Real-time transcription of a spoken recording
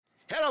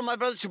Hello, my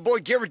brothers, your boy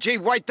Garrett J.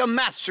 White, the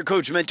Master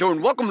Coach Mentor,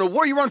 and welcome to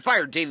Warrior on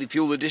Fire Daily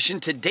Fuel Edition.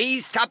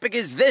 Today's topic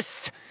is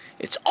this: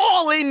 it's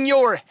all in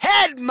your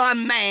head, my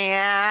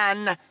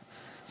man.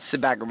 Sit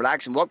back and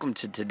relax, and welcome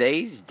to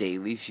today's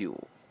Daily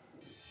Fuel.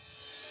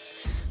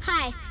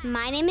 Hi,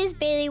 my name is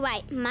Bailey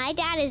White. My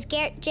dad is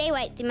Garrett J.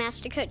 White, the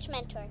Master Coach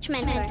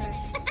Mentor.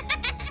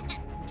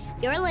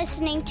 You're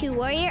listening to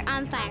Warrior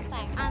on Fire.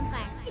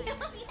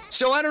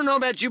 So I don't know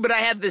about you, but I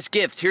have this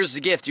gift. Here's the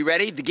gift. You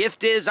ready? The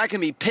gift is I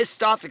can be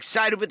pissed off,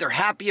 excited with, or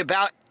happy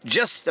about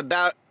just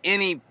about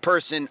any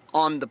person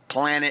on the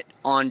planet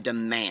on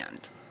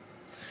demand.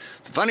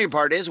 The funny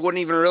part is it wouldn't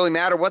even really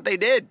matter what they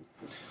did.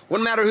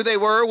 Wouldn't matter who they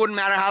were, wouldn't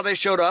matter how they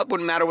showed up,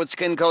 wouldn't matter what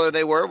skin color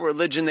they were, what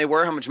religion they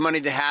were, how much money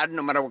they had,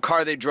 no matter what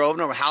car they drove,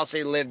 no matter what house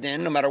they lived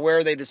in, no matter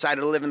where they decided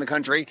to live in the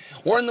country,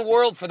 or in the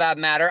world for that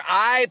matter.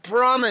 I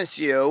promise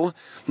you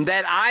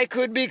that I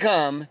could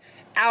become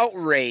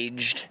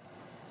outraged,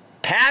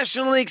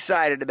 passionately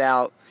excited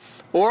about,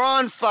 or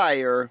on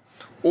fire,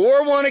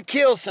 or want to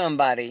kill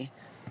somebody,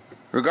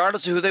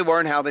 regardless of who they were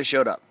and how they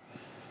showed up.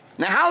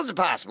 Now, how is it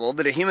possible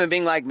that a human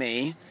being like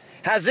me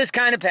has this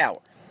kind of power?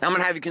 I'm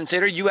going to have you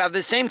consider you have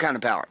the same kind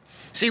of power.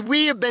 See,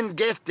 we have been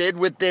gifted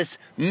with this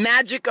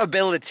magic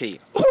ability.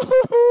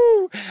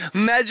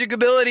 Magic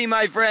ability,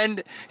 my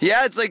friend.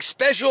 Yeah, it's like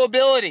special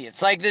ability.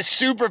 It's like this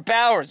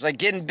superpower. It's like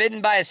getting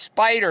bitten by a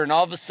spider and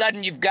all of a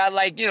sudden you've got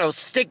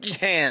sticky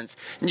hands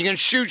and you can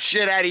shoot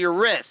shit out of your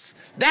wrists.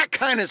 That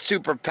kind of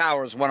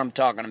superpower is what I'm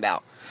talking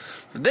about.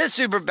 This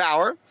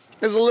superpower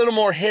is a little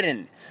more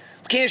hidden.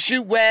 We can't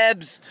shoot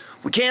webs.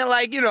 We can't,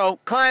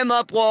 climb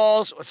up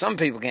walls. Well, some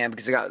people can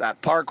because they got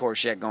that parkour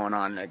shit going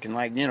on. They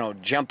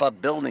can, jump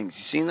up buildings.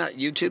 You seen that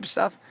YouTube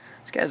stuff?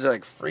 These guys are,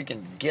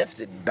 freaking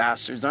gifted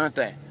bastards, aren't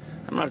they?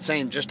 I'm not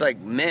saying just,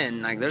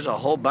 men. There's a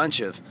whole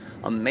bunch of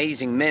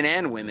amazing men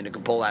and women who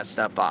can pull that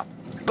stuff off.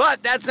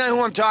 But that's not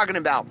who I'm talking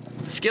about.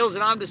 The skills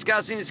that I'm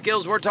discussing, the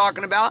skills we're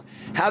talking about,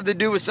 have to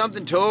do with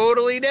something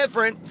totally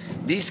different.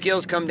 These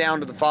skills come down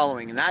to the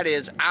following, and that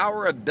is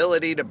our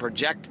ability to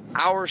project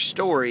our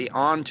story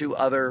onto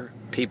other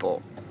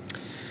people.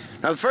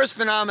 Now, the first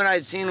phenomenon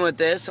I've seen with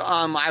this,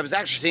 I was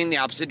actually seeing the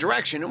opposite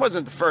direction. It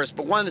wasn't the first,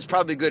 but one that's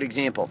probably a good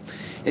example,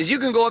 is you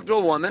can go up to a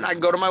woman, I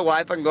can go to my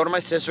wife, I can go to my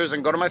sisters, I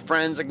can go to my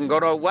friends, I can go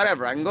to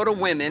whatever, I can go to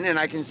women, and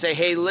I can say,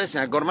 hey,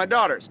 listen, I go to my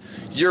daughters,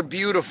 you're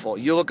beautiful,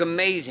 you look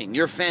amazing,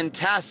 you're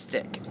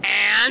fantastic,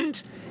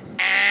 and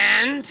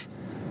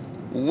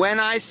when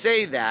I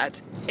say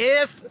that,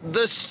 if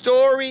the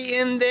story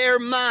in their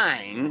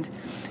mind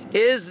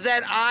is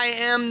that I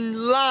am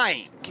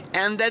lying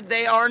and that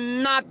they are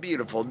not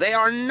beautiful, they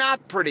are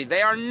not pretty,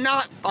 they are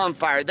not on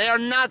fire, they are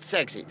not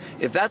sexy.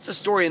 If that's the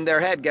story in their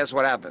head, guess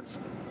what happens?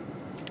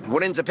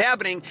 What ends up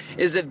happening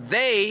is that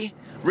they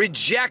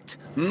reject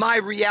my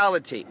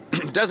reality.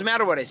 Doesn't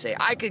matter what I say.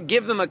 I could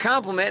give them a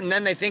compliment and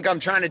then they think I'm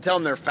trying to tell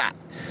them they're fat.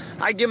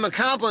 I give them a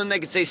compliment and they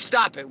could say,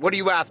 stop it, what are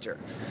you after?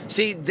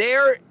 See,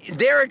 their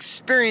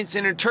experience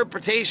and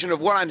interpretation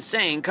of what I'm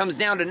saying comes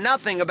down to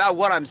nothing about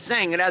what I'm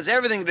saying. It has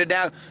everything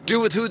to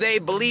do with who they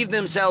believe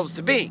themselves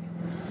to be.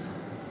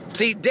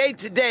 See, day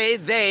to day,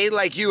 they,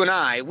 like you and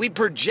I, we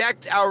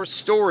project our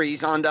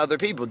stories onto other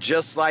people,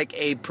 just like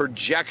a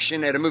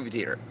projection at a movie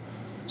theater.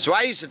 So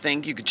I used to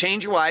think you could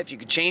change your wife, you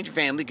could change your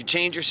family, you could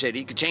change your city,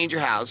 you could change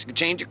your house, you could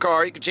change your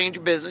car, you could change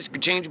your business, you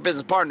could change your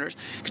business partners,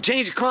 you could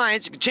change your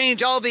clients, you could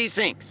change all these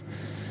things.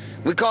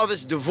 We call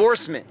this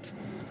divorcement.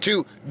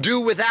 To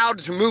do without,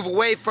 to move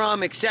away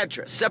from,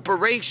 etc.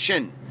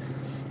 Separation,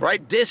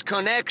 right?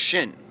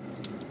 Disconnection.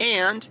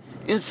 And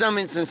in some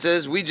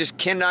instances, we just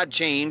cannot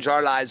change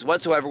our lives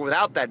whatsoever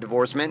without that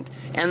divorcement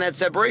and that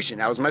separation.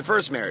 That was my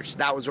first marriage.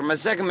 That was where my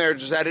second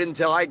marriage was at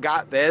until I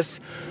got this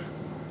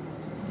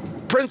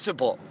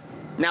principle.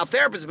 Now,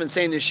 therapists have been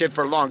saying this shit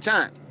for a long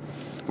time,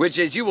 which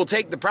is you will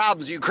take the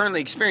problems you currently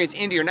experience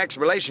into your next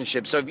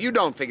relationship. So if you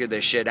don't figure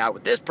this shit out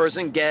with this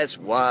person, guess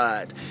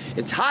what?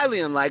 It's highly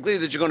unlikely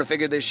that you're going to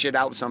figure this shit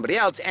out with somebody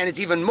else, and it's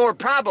even more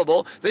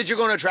probable that you're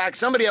going to attract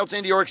somebody else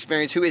into your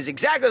experience who is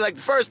exactly like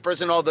the first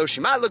person, although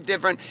she might look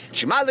different,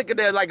 she might look at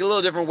it like a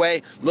little different way,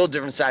 a little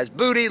different size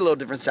booty, a little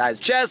different size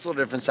chest, a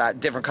little different size,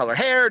 different color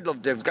hair, a little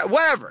different,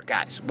 whatever,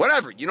 guys,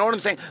 whatever. You know what I'm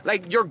saying?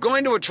 You're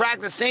going to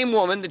attract the same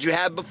woman that you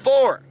had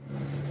before.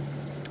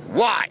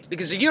 Why?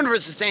 Because the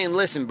universe is saying,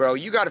 listen, bro,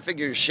 you got to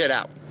figure your shit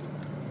out.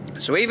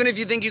 So even if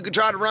you think you could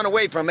try to run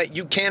away from it,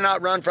 you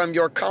cannot run from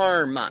your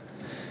karma.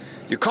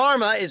 Your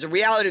karma is a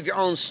reality of your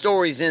own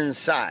stories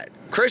inside.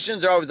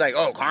 Christians are always like,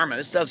 oh, karma,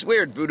 this stuff's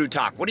weird, voodoo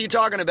talk. What are you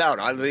talking about?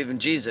 I believe in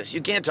Jesus.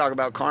 You can't talk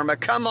about karma.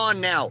 Come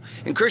on now.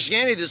 In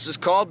Christianity, this is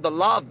called the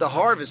law of the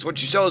harvest.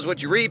 What you sow is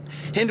what you reap.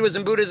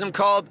 Hinduism, Buddhism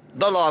called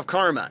the law of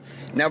karma.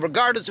 Now,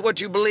 regardless of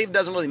what you believe,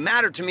 doesn't really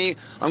matter to me.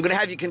 I'm going to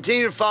have you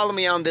continue to follow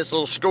me on this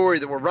little story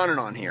that we're running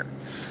on here.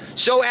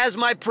 So as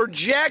my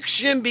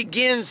projection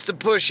begins to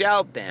push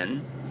out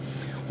then,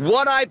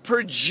 what I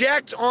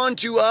project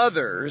onto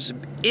others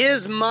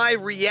is my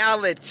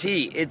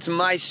reality. It's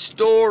my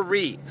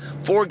story.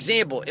 For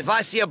example, if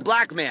I see a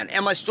black man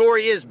and my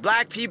story is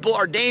black people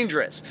are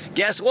dangerous,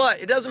 guess what?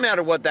 It doesn't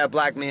matter what that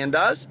black man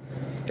does.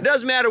 It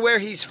doesn't matter where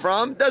he's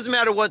from. It doesn't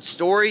matter what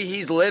story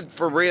he's lived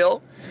for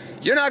real.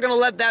 You're not going to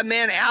let that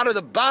man out of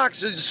the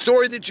box as a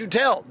story that you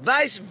tell.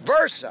 Vice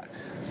versa.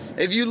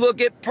 If you look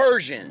at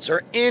Persians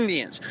or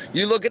Indians,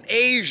 you look at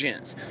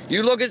Asians,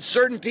 you look at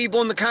certain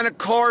people and the kind of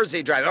cars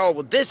they drive. Oh,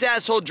 well, this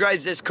asshole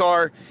drives this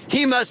car.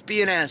 He must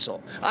be an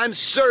asshole. I'm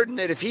certain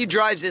that if he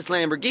drives this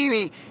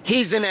Lamborghini,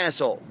 he's an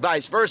asshole.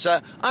 Vice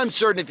versa. I'm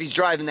certain if he's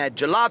driving that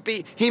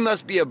jalopy, he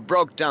must be a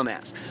broke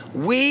dumbass.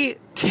 We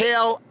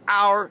tell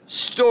our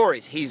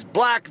stories. He's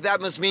black, that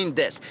must mean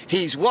this.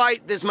 He's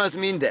white, this must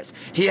mean this.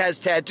 He has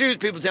tattoos,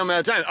 people tell me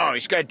all the time, oh,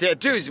 he's got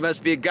tattoos, he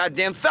must be a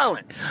goddamn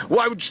felon.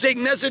 Why would you take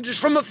messages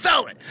from a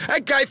felon?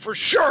 That guy for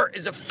sure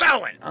is a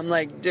felon. I'm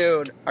like,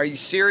 dude, are you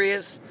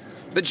serious?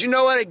 But you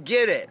know what? I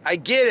get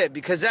it,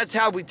 because that's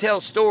how we tell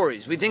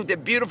stories. We think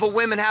that beautiful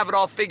women have it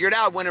all figured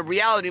out, when in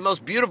reality,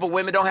 most beautiful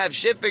women don't have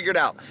shit figured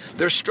out.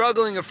 They're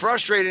struggling and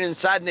frustrated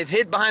inside, and they've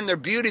hid behind their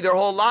beauty their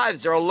whole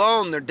lives. They're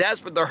alone, they're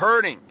desperate, they're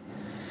hurting.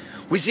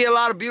 We see a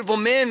lot of beautiful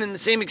men in the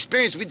same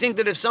experience. We think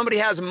that if somebody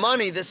has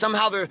money, that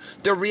somehow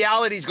their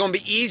reality is going to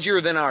be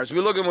easier than ours. We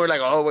look at them, we're like,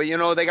 oh, well, you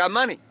know, they got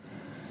money.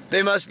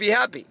 They must be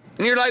happy.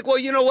 And you're like, well,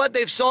 you know what?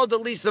 They've solved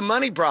at least the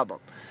money problem.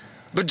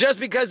 But just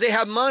because they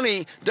have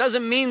money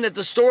doesn't mean that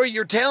the story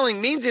you're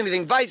telling means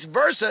anything. Vice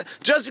versa,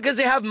 just because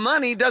they have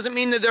money doesn't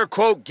mean that they're,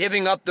 quote,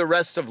 giving up the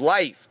rest of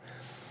life.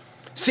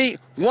 See,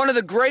 one of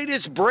the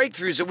greatest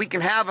breakthroughs that we can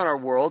have in our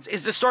worlds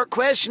is to start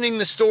questioning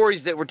the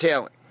stories that we're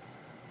telling.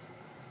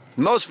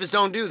 Most of us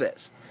don't do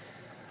this.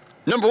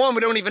 Number one, we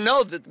don't even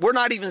know that we're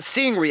not even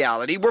seeing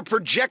reality. We're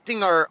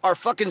projecting our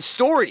fucking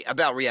story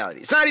about reality.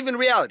 It's not even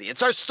reality.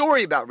 It's our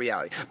story about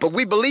reality. But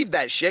we believe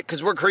that shit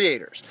because we're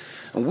creators.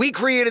 And we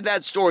created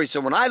that story.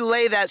 So when I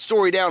lay that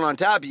story down on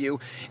top of you,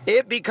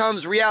 it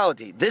becomes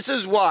reality. This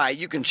is why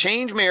you can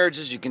change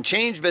marriages, you can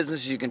change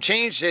businesses, you can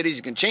change cities,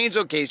 you can change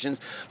locations.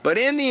 But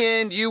in the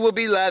end, you will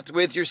be left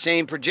with your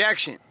same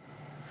projection.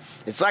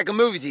 It's like a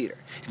movie theater.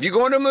 If you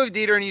go into a movie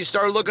theater and you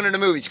start looking at a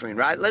movie screen,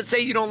 right? Let's say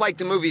you don't like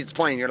the movie that's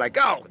playing. You're like,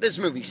 oh, this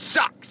movie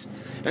sucks.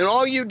 And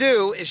all you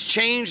do is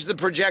change the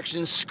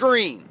projection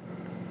screen.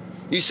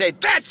 You say,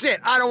 that's it.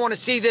 I don't want to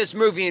see this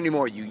movie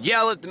anymore. You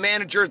yell at the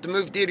manager at the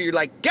movie theater. You're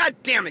like, God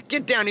damn it,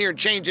 get down here and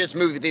change this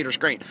movie theater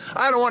screen.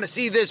 I don't want to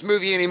see this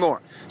movie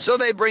anymore. So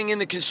they bring in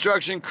the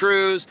construction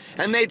crews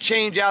and they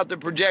change out the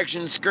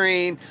projection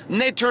screen and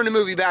they turn the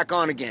movie back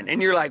on again.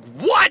 And you're like,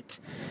 what?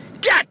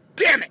 God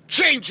damn it,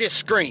 change this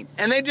screen.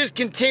 And they just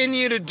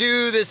continue to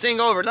do this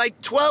thing over. Like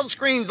 12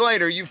 screens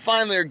later, you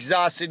finally are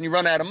exhausted and you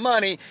run out of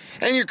money,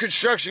 and your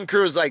construction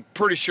crew is like,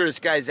 pretty sure this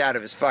guy's out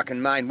of his fucking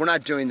mind. We're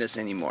not doing this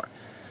anymore.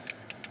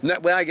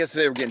 Well, I guess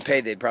if they were getting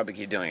paid, they'd probably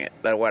keep doing it,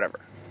 but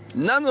whatever.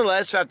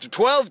 Nonetheless, after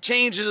 12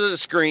 changes of the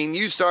screen,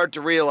 you start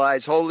to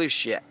realize, holy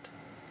shit,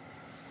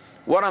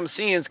 what I'm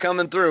seeing is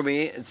coming through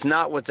me. It's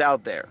not what's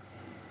out there.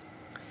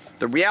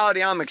 The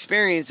reality I'm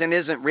experiencing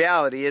isn't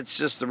reality. It's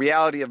just the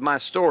reality of my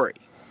story.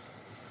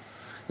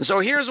 And so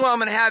here's what I'm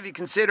going to have you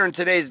consider in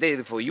today's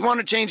Daily Fool. You want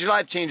to change your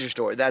life, change your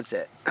story. That's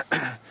it.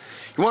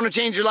 You want to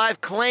change your life,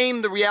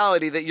 claim the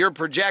reality that your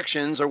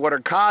projections are what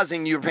are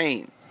causing your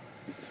pain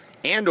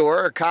and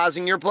or are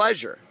causing your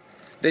pleasure.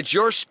 That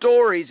your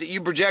stories that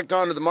you project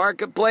onto the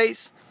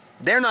marketplace,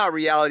 they're not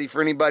reality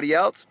for anybody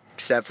else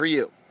except for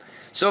you.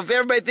 So if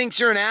everybody thinks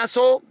you're an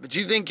asshole, but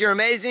you think you're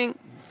amazing,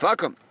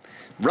 fuck them.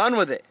 Run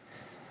with it.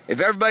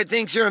 If everybody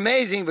thinks you're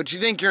amazing, but you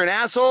think you're an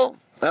asshole,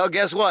 well,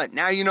 guess what?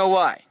 Now you know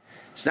why.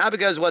 It's not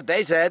because of what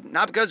they said,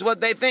 not because of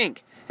what they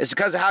think. It's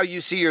because of how you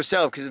see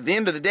yourself. Because at the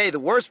end of the day, the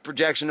worst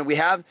projection that we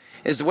have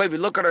is the way we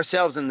look at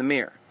ourselves in the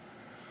mirror.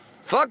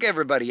 Fuck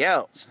everybody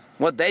else,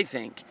 what they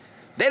think.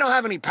 They don't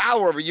have any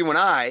power over you and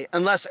I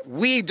unless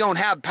we don't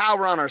have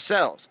power on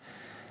ourselves.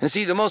 And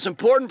see, the most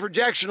important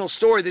projectional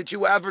story that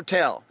you ever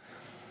tell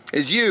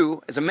is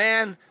you, as a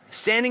man,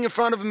 standing in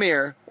front of a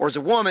mirror, or as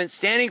a woman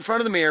standing in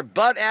front of the mirror,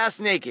 butt-ass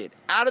naked,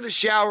 out of the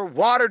shower,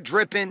 water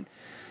dripping,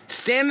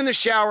 stand in the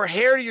shower,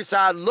 hair to your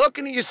side,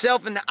 looking at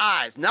yourself in the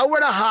eyes, nowhere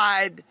to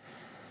hide,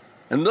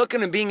 and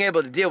looking and being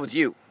able to deal with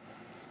you.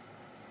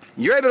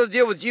 You're able to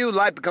deal with you,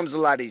 life becomes a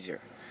lot easier.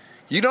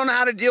 You don't know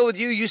how to deal with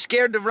you, you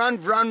scared to run,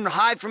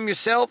 hide from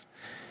yourself.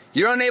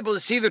 You're unable to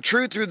see the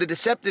truth through the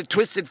deceptive,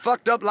 twisted,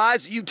 fucked up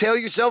lies that you tell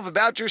yourself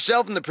about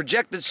yourself and the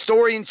projected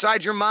story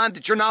inside your mind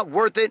that you're not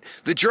worth it,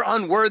 that you're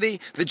unworthy,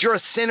 that you're a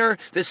sinner,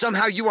 that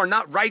somehow you are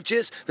not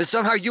righteous, that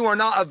somehow you are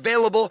not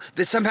available,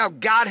 that somehow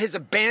God has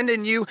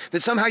abandoned you,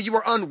 that somehow you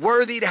are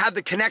unworthy to have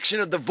the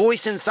connection of the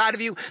voice inside of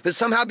you, that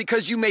somehow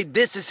because you made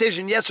this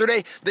decision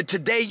yesterday, that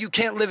today you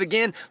can't live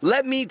again.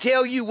 Let me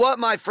tell you what,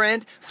 my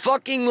friend,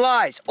 fucking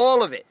lies,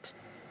 all of it.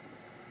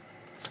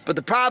 But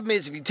the problem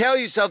is, if you tell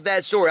yourself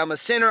that story, I'm a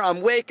sinner,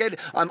 I'm wicked,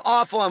 I'm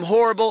awful, I'm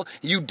horrible,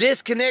 you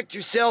disconnect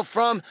yourself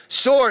from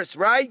source,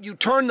 right? You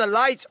turn the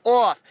lights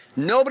off.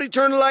 Nobody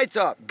turned the lights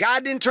off.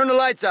 God didn't turn the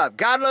lights off.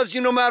 God loves you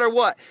no matter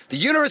what. The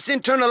universe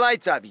didn't turn the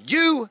lights off.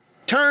 You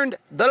turned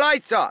the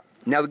lights off.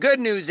 Now, the good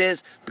news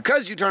is,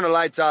 because you turn the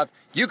lights off,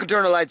 you can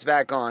turn the lights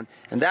back on.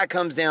 And that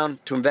comes down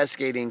to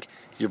investigating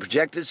your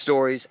projected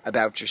stories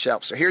about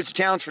yourself. So here's the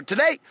challenge for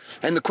today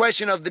and the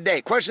question of the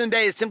day. Question of the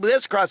day is simply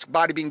this: across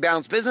Body Being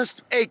Balanced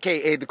Business,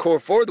 aka the Core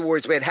 4, the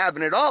Warriors Way of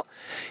having it all.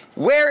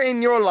 Where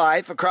in your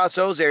life, across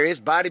those areas,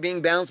 Body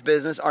Being Balanced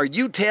Business, are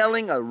you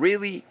telling a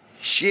really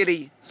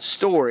shitty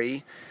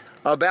story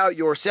about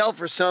yourself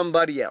or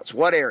somebody else?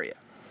 What area?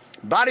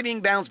 Body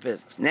Being Balanced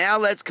Business. Now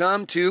let's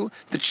come to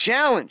the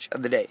challenge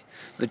of the day.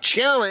 The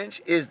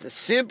challenge is to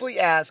simply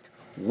ask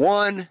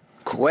one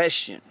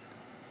question.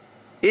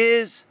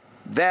 Is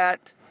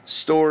that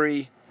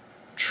story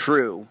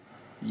true?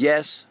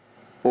 Yes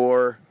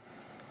or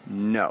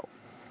no?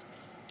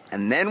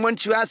 And then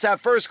once you ask that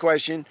first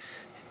question,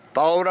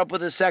 follow it up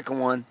with a second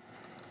one.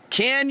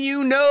 Can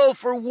you know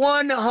for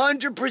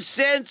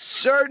 100%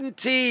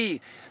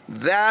 certainty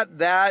that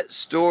that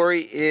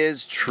story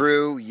is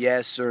true?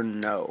 Yes or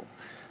no?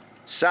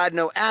 Side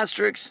note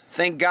asterisk,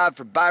 thank God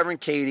for Byron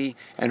Katie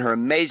and her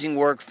amazing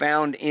work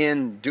found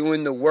in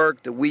doing the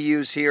work that we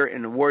use here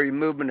in the Warrior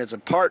Movement as a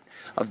part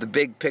of the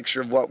big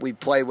picture of what we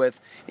play with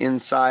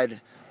inside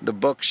the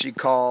book she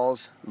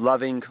calls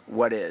Loving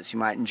What Is. You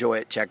might enjoy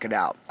it. Check it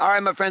out. All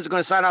right, my friends, we're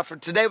going to sign off for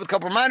today with a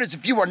couple reminders.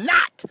 If you are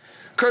not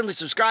currently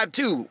subscribed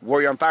to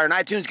Warrior on Fire on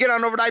iTunes, get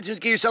on over to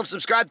iTunes, get yourself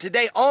subscribed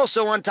today.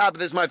 Also, on top of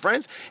this, my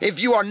friends,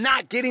 if you are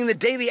not getting the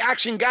daily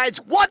action guides,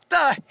 what the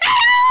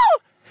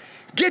hell?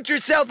 Get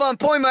yourself on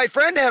point, my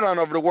friend. Head on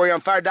over to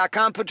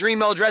warrioronfire.com, put your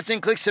email address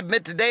in, click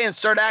submit today, and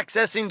start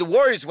accessing the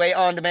Warriors Way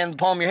on demand in the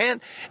palm of your hand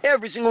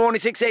every single morning,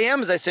 6 a.m.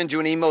 as I send you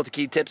an email with the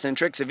key tips and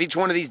tricks of each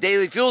one of these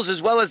daily fuels,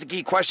 as well as the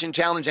key question,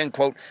 challenge, and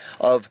quote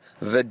of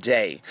the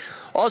day.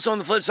 Also, on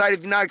the flip side, if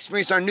you've not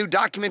experienced our new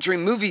documentary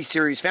movie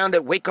series found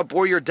at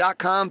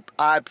wakeupwarrior.com,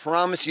 I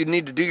promise you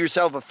need to do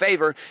yourself a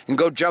favor and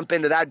go jump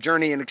into that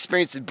journey and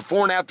experience the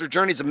before and after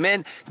journeys of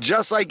men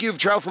just like you who've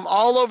traveled from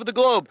all over the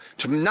globe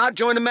to not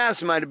join a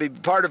mastermind, to be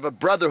part of a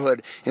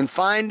brotherhood in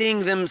finding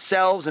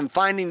themselves and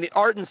finding the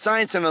art and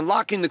science and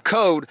unlocking the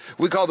code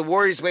we call the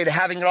Warriors Way to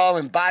having it all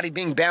in body,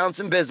 being balanced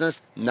in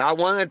business, not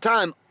one at a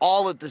time,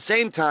 all at the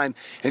same time.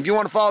 And if you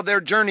want to follow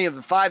their journey of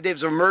the 5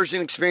 days of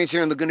immersion experience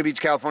here in Laguna Beach,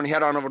 California,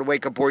 head on over to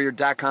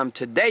wakeupwarrior.com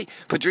today.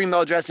 Put your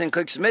email address in,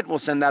 click submit, we'll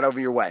send that over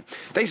your way.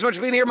 Thanks so much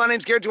for being here. My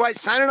name's Garrett J. White,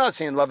 signing off,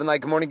 saying love and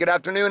light, good morning, good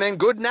afternoon, and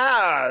good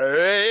night.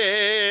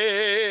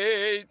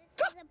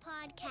 The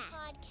podcast.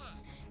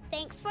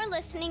 Thanks for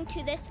listening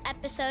to this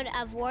episode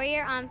of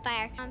Warrior on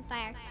Fire.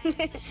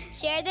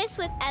 Share this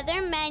with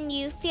other men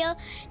you feel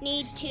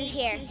need to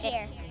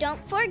hear.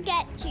 Don't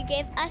forget to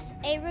give us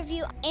a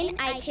review in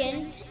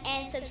iTunes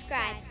and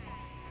subscribe.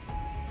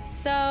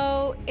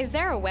 So, is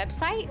there a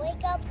website?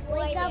 Wake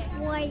Up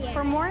Warrior.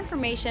 For more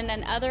information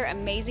and other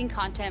amazing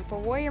content for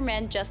warrior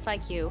men just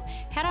like you,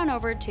 head on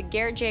over to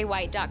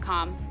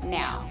GarrettJWhite.com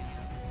now.